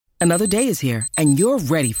Another day is here, and you're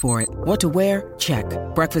ready for it. What to wear? Check.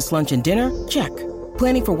 Breakfast, lunch, and dinner? Check.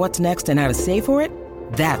 Planning for what's next and how to save for it?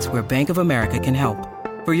 That's where Bank of America can help.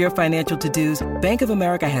 For your financial to-dos, Bank of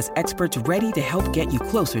America has experts ready to help get you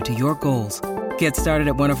closer to your goals. Get started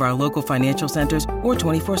at one of our local financial centers or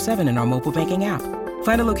 24/7 in our mobile banking app.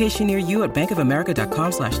 Find a location near you at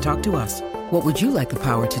bankofamerica.com/talktous. What would you like the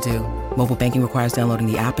power to do? Mobile banking requires downloading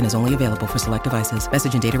the app and is only available for select devices.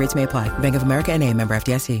 Message and data rates may apply. Bank of America N.A., member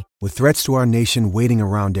FDIC. With threats to our nation waiting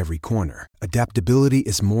around every corner, adaptability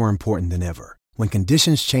is more important than ever. When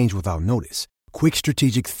conditions change without notice, quick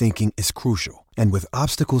strategic thinking is crucial. And with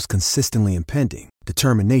obstacles consistently impending,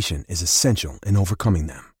 determination is essential in overcoming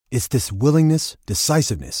them. It's this willingness,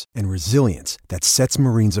 decisiveness, and resilience that sets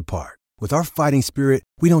Marines apart. With our fighting spirit,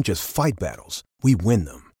 we don't just fight battles, we win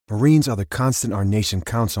them. Marines are the constant our nation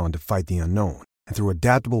counts on to fight the unknown. And through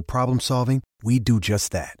adaptable problem solving, we do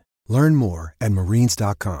just that. Learn more at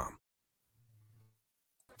marines.com.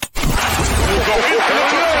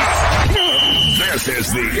 This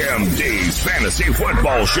is the MD's Fantasy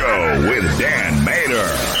Football Show with Dan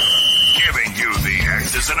Mader, giving you the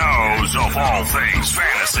X's and O's of all things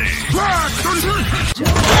fantasy.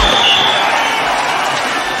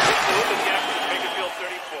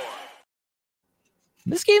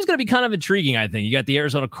 This game's going to be kind of intriguing, I think. You got the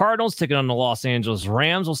Arizona Cardinals taking on the Los Angeles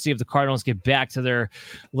Rams. We'll see if the Cardinals get back to their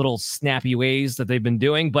little snappy ways that they've been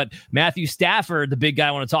doing. But Matthew Stafford, the big guy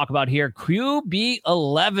I want to talk about here, QB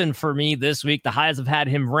 11 for me this week. The highs have had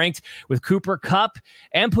him ranked with Cooper Kupp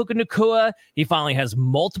and Puka Nacua. He finally has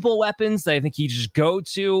multiple weapons that I think he just go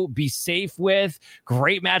to, be safe with.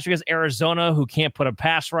 Great match against Arizona, who can't put a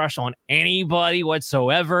pass rush on anybody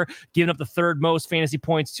whatsoever, giving up the third most fantasy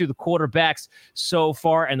points to the quarterbacks so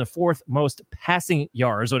far and the fourth most passing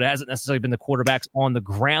yards. So it hasn't necessarily been the quarterbacks on the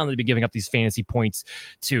ground that have been giving up these fantasy points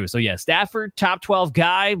too. So yeah, Stafford, top 12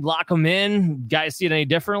 guy, lock him in. Guys see it any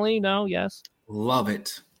differently? No? Yes? Love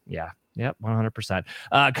it. Yeah. Yep, 100%.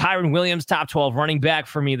 Kyron Williams, top 12 running back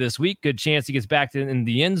for me this week. Good chance he gets back in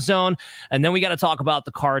the end zone. And then we got to talk about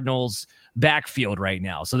the Cardinals backfield right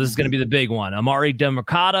now. So this is going to be the big one. Amari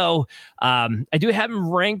DeMercado, I do have him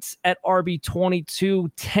ranked at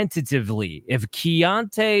RB22 tentatively. If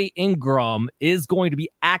Keontae Ingram is going to be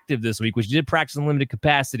active this week, which he did practice in limited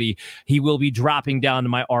capacity, he will be dropping down to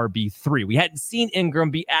my RB3. We hadn't seen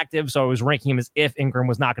Ingram be active, so I was ranking him as if Ingram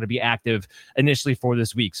was not going to be active initially for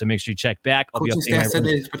this week. So make sure you check back. Coaching staff said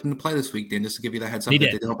they expect him to play this week, Dan, just to give you that heads up. They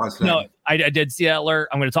did. No, I did see that alert.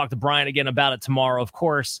 I'm going to talk to Brian again about it tomorrow, of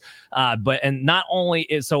course. And not only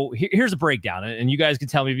is so here's a breakdown, and you guys can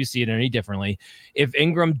tell me if you see it any differently. If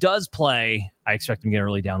Ingram does play, I expect him to get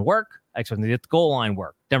early down work. I expect him to get the goal line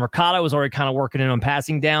work. DeMercado was already kind of working in on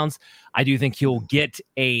passing downs. I do think he'll get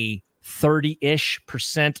a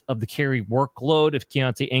 30-ish% of the carry workload if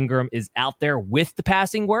Keontae Ingram is out there with the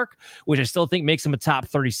passing work, which I still think makes him a top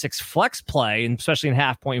 36 flex play, and especially in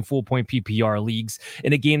half point and full point PPR leagues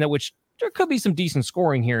in a game that which there could be some decent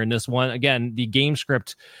scoring here in this one. Again, the game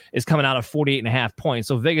script is coming out of 48.5 points.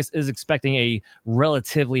 So Vegas is expecting a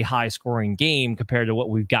relatively high scoring game compared to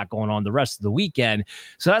what we've got going on the rest of the weekend.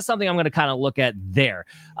 So that's something I'm going to kind of look at there.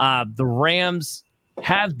 The Rams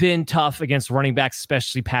have been tough against running backs,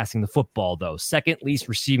 especially passing the football, though. Second least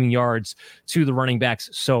receiving yards to the running backs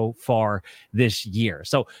so far this year.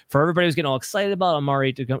 So for everybody who's getting all excited about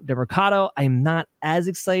Amari DeMercado, I'm not as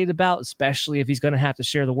excited about, especially if he's going to have to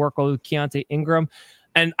share the workload with Keontae Ingram.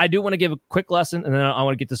 And I do want to give a quick lesson, and then I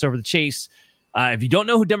want to get this over to Chase. If you don't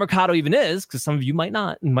know who DeMercado even is, because some of you might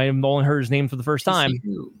not, and might have only heard his name for the first time,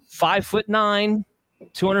 5'9",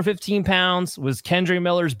 215 pounds, was Kendre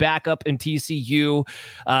Miller's backup in TCU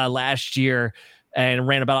last year, and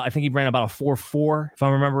I think he ran about a 4.4, if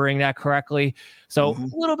I'm remembering that correctly. So a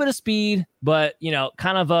little bit of speed, but,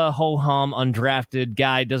 kind of a ho-hum, undrafted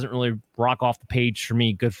guy. Doesn't really rock off the page for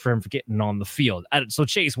me. Good for him for getting on the field. So,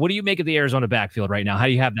 Chase, what do you make of the Arizona backfield right now? How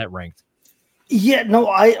do you have that ranked? Yeah,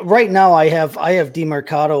 no, right now I have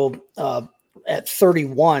DeMercado at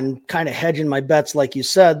 31, kind of hedging my bets, like you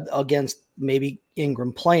said, against maybe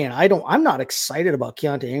Ingram playing. I'm not excited about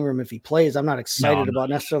Keontae Ingram if he plays. I'm not excited about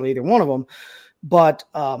necessarily either one of them, but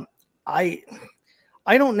I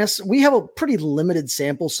don't necessarily. We have a pretty limited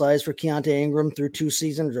sample size for Keontae Ingram through 2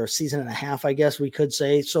 seasons, or a season and a half, I guess we could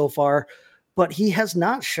say so far. But he has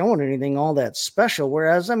not shown anything all that special.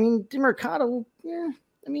 Whereas, DeMercado,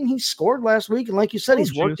 he scored last week, and like you said,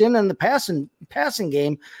 he's worked in the passing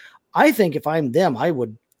game. I think if I'm them,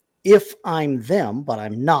 but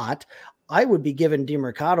I'm not, I would be giving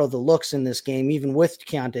DeMercado the looks in this game, even with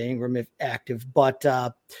Keontae Ingram if active. But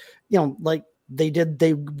like they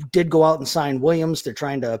did go out and sign Williams. They're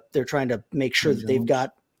trying to make sure that they've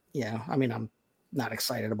got Yeah, I mean, I'm not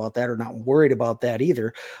excited about that or not worried about that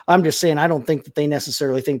either. I'm just saying I don't think that they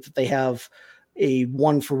necessarily think that they have a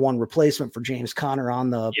 1-for-1 replacement for James Conner on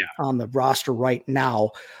the roster right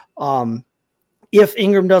now. If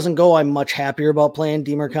Ingram doesn't go, I'm much happier about playing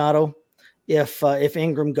DeMercado. If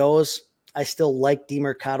Ingram goes, I still like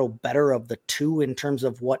DeMercado better of the two in terms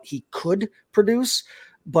of what he could produce,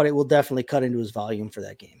 but it will definitely cut into his volume for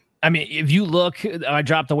that game. I mean, if you look, I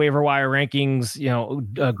dropped the waiver wire rankings,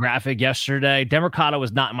 graphic yesterday. DeMercado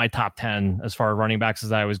was not in my top 10 as far as running backs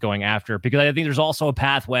as I was going after, because I think there's also a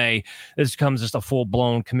pathway. This becomes just a full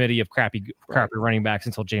blown committee of crappy running backs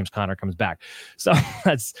until James Conner comes back. So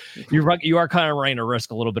you are kind of running a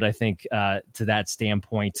risk a little bit, I think, to that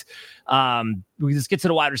standpoint. We just get to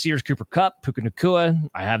the wide receivers. Cooper Kupp, Puka Nacua.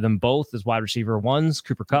 I have them both as wide receiver 1s.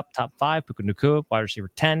 Cooper Kupp, top 5. Puka Nacua, wide receiver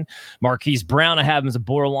 10. Marquise Brown, I have him as a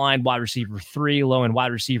borderline wide receiver 3, low end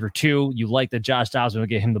wide receiver 2. You like that Josh Dobbs will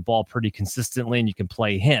get him the ball pretty consistently, and you can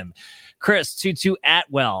play him. Chris, Tutu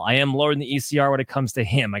Atwell. I am lower than the ECR when it comes to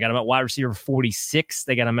him. I got him at wide receiver 46.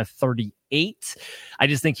 They got him at 38. I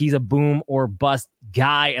just think he's a boom or bust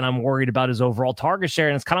guy, and I'm worried about his overall target share.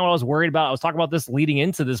 And it's kind of what I was worried about. I was talking about this leading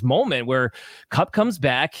into this moment where Kupp comes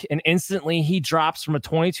back and instantly he drops from a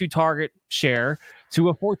 22 target share to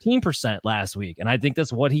a 14% last week. And I think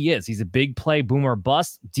that's what he is. He's a big play, boom or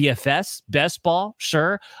bust, DFS, best ball.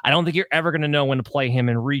 Sure. I don't think you're ever going to know when to play him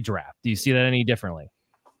in redraft. Do you see that any differently?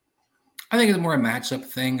 I think it's more a matchup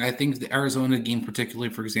thing. I think the Arizona game, particularly,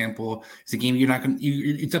 for example, is a game you're not going to.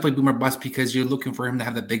 It's definitely boom or bust because you're looking for him to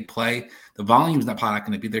have the big play. The volume's probably not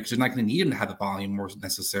going to be there because you're not going to need him to have the volume more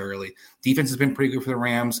necessarily. Defense has been pretty good for the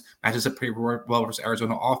Rams. Matches up pretty well versus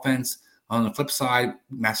Arizona offense. On the flip side,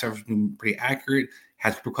 Matt Stafford's been pretty accurate.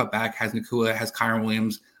 Has Cooper Kupp back. Has Nacua. Has Kyron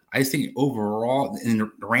Williams. I just think overall, and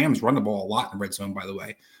the Rams run the ball a lot in the red zone, by the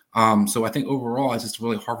way. So I think overall it's just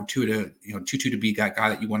really hard for Tutu to be that guy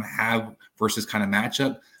that you want to have versus kind of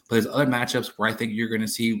matchup. But there's other matchups where I think you're going to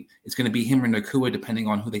see it's going to be him or Nacua depending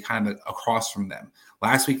on who they kind of across from them.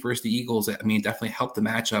 Last week versus the Eagles, I mean, it definitely helped the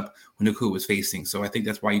matchup when Nacua was facing. So I think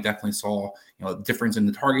that's why you definitely saw the difference in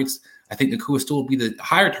the targets. I think Nacua still will be the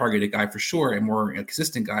higher targeted guy for sure and more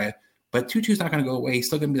consistent guy. But Tutu's not going to go away. He's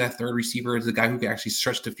still going to be that third receiver. He's the guy who can actually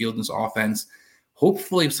stretch the field in this offense.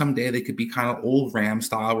 Hopefully someday they could be kind of old Ram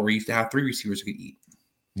style where you used to have 3 receivers who could eat.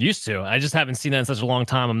 Used to. I just haven't seen that in such a long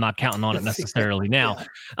time. I'm not counting on it necessarily now.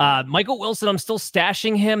 Michael Wilson, I'm still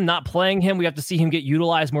stashing him, not playing him. We have to see him get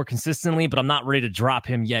utilized more consistently, but I'm not ready to drop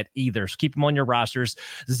him yet either. So keep him on your rosters.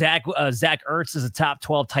 Zach Ertz is a top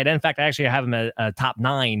 12 tight end. In fact, I have him at top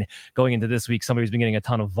 9 going into this week. Somebody who's been getting a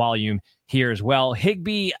ton of volume here as well.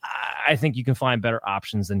 Higbee, I think you can find better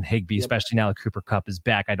options than Higbee, especially now that Cooper Kupp is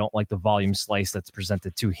back. I don't like the volume slice that's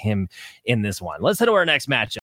presented to him in this one. Let's head to our next matchup.